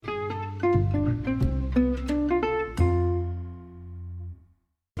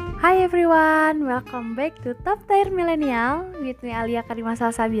Hi everyone, welcome back to Tier Millennial with me Alya Karima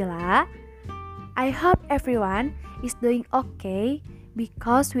Salsabila. I hope everyone is doing okay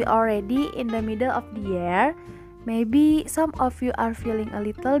because we already in the middle of the year. Maybe some of you are feeling a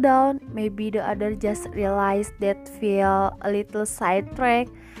little down, maybe the other just realized that feel a little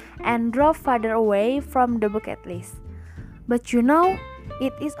sidetracked and drove further away from the bucket list. But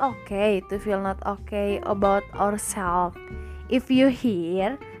it is okay to feel not okay about ourselves. If you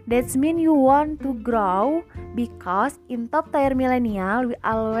hear, that means you want to grow because in Top Tier Millennial we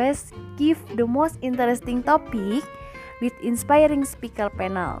always give the most interesting topic with inspiring speaker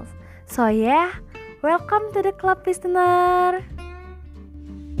panels. So welcome to the club listener.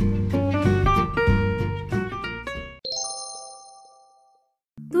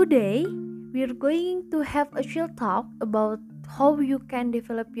 Today we're going to have a chill talk about how you can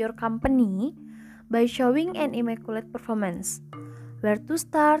develop your company by showing an immaculate performance. Where to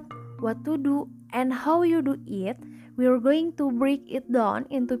start, what to do, and how you do it. We're going to break it down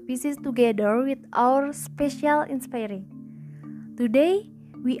into pieces together with our special inspiring. Today,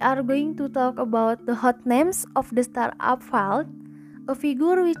 we are going to talk about the hot names of the startup world, a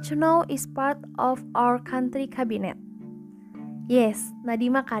figure which now is part of our country cabinet. Yes,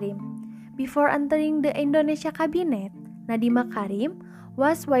 Nadiem Makarim. Before entering the Indonesia cabinet, Nadiem Makarim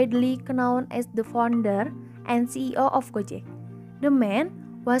was widely known as the founder and CEO of Gojek. The man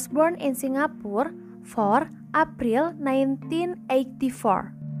was born in Singapore 4 April 1984.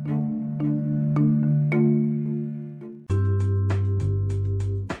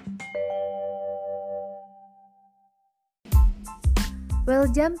 While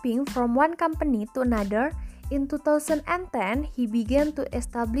jumping from one company to another, in 2010 he began to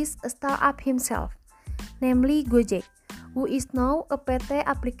establish a startup himself, namely Gojek, who is now a PT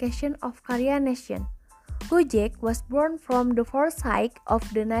application of Korea Nation. Gojek was born from the foresight of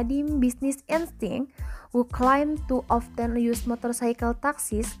the Nadiem business instinct, who claimed to often use motorcycle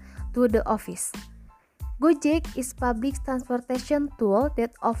taxis to the office. Gojek is public transportation tool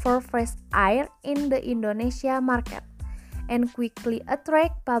that offers fresh air in the Indonesia market and quickly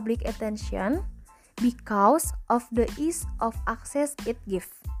attract public attention because of the ease of access it gives.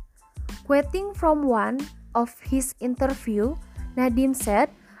 Quoting from one of his interview, Nadiem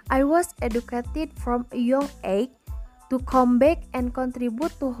said, "I was educated from a young age to come back and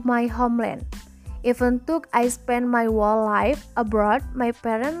contribute to my homeland. Even though I spent my whole life abroad, my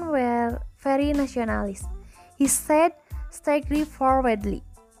parents were very nationalist," he said straightforwardly.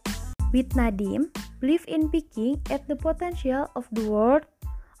 With Nadiem, believe in peeking at the potential of the world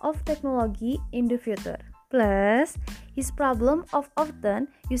of technology in the future. Plus, his problem of often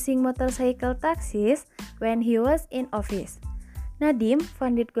using motorcycle taxis when he was in office. Nadiem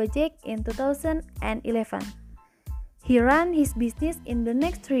founded Gojek in 2011. He ran his business in the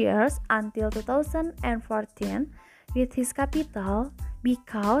next 3 years until 2014 with his capital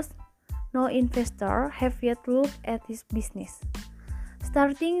because no investor have yet looked at his business.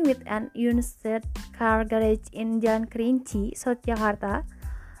 Starting with an unused car garage in Jalan Kerinci, South Jakarta,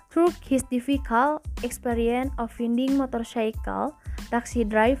 through his difficult experience of finding motorcycle taxi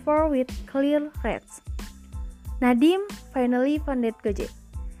driver with clear rates, Nadiem finally founded Gojek,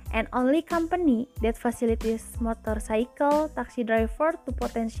 an only company that facilitates motorcycle taxi driver to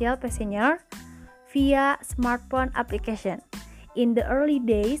potential passenger via smartphone application. In the early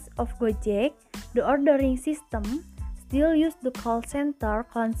days of Gojek, the ordering system still used the call center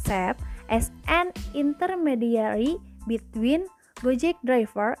concept as an intermediary between Gojek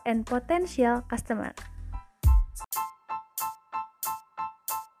driver and potential customer.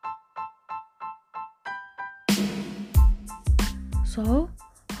 So,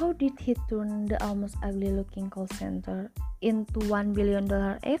 how did he turn the almost ugly-looking call center into $1 billion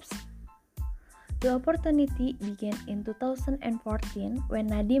apps? The opportunity began in 2014 when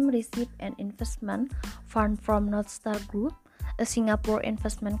Nadiem received an investment fund from Northstar Group, a Singapore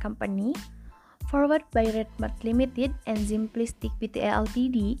investment company. Forward by Redmart Limited and Simplistic BTA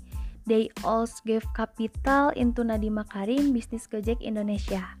Ltd, they also gave capital into Nadiem Makarim business Gojek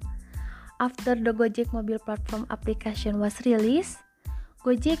Indonesia. After the Gojek mobile platform application was released,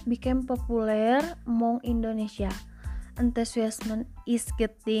 Gojek became popular among Indonesia. Enthusiasm is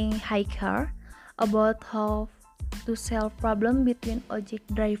getting higher about how to solve problem between ojek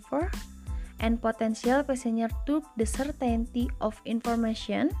driver and potential passenger took the certainty of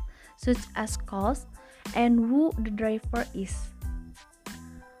information such as cost and who the driver is.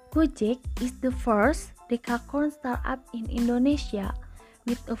 Gojek is the first decacorn startup in Indonesia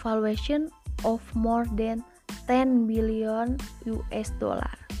with a valuation of more than $10 billion,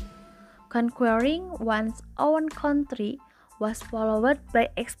 conquering one's own country was followed by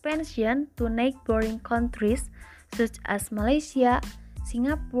expansion to neighboring countries such as Malaysia,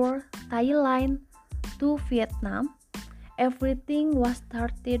 Singapore, Thailand, to Vietnam. Everything was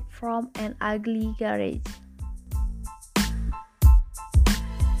started from an ugly garage.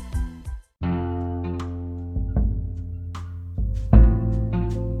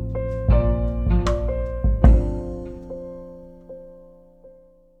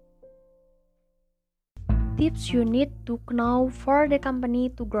 Tips you need to know for the company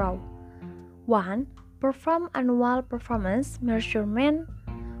to grow. 1. Perform annual performance measurement.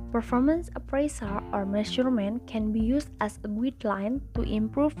 Performance appraisal or measurement can be used as a guideline to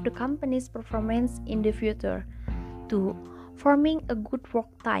improve the company's performance in the future. 2. Forming a good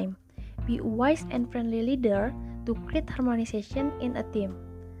work time. Be a wise and friendly leader to create harmonization in a team.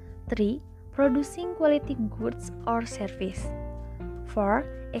 3. Producing quality goods or service. 4.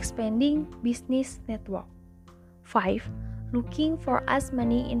 Expanding business network. 5. Looking for as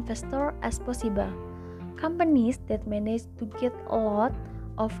many investors as possible. Companies that manage to get a lot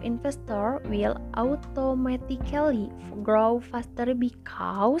of investors will automatically grow faster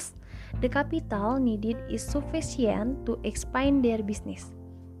because the capital needed is sufficient to expand their business.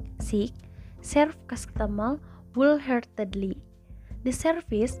 6. Serve customer wholeheartedly. The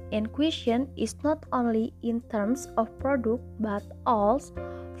service in question is not only in terms of product but also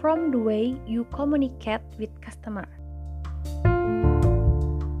from the way you communicate with customer.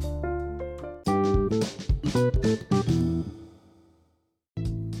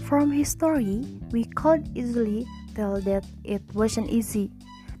 From history, we could easily tell that it wasn't easy.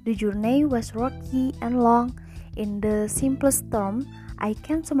 The journey was rocky and long. In the simplest term, I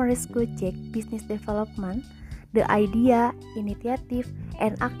can summarize Gojek business development, the idea, initiative,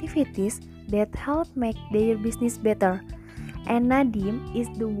 and activities that help make their business better. And Nadim is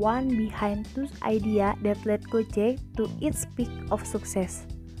the one behind those ideas that led Gojek to its peak of success.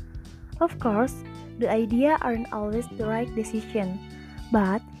 Of course, the ideas aren't always the right decision,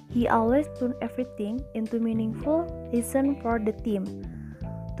 but he always turned everything into meaningful lesson for the team.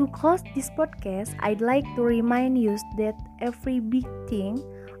 To close this podcast, I'd like to remind you that every big thing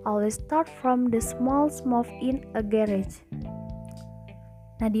always starts from the small move in a garage.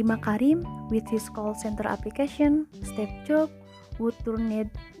 Nadim Karim, with his call center application, Steve Jobs, who turned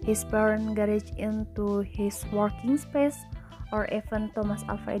his parent garage into his working space, or even Thomas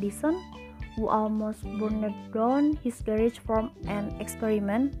Alva Edison, who almost burned down his garage from an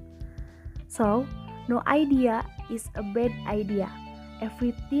experiment. So, no idea is a bad idea.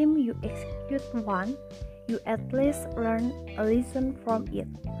 Every time you execute one, you at least learn a lesson from it.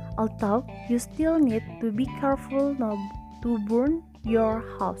 Although you still need to be careful not to burn your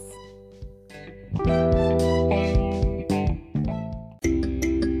house.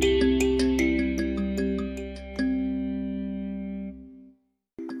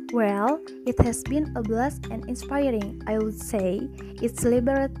 Well, it has been a blast and inspiring. I would say it's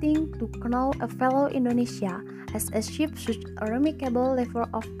liberating to know a fellow Indonesia has achieved such a remarkable level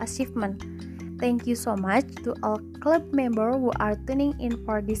of achievement. Thank you so much to all club members who are tuning in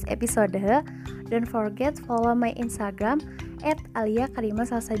for this episode. Don't forget follow my Instagram @Alya Karima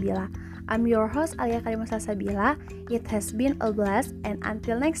Salsabila. I'm your host Alya Karima Salsabila. It has been a blast and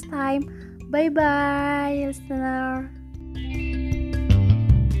until next time, bye bye listener.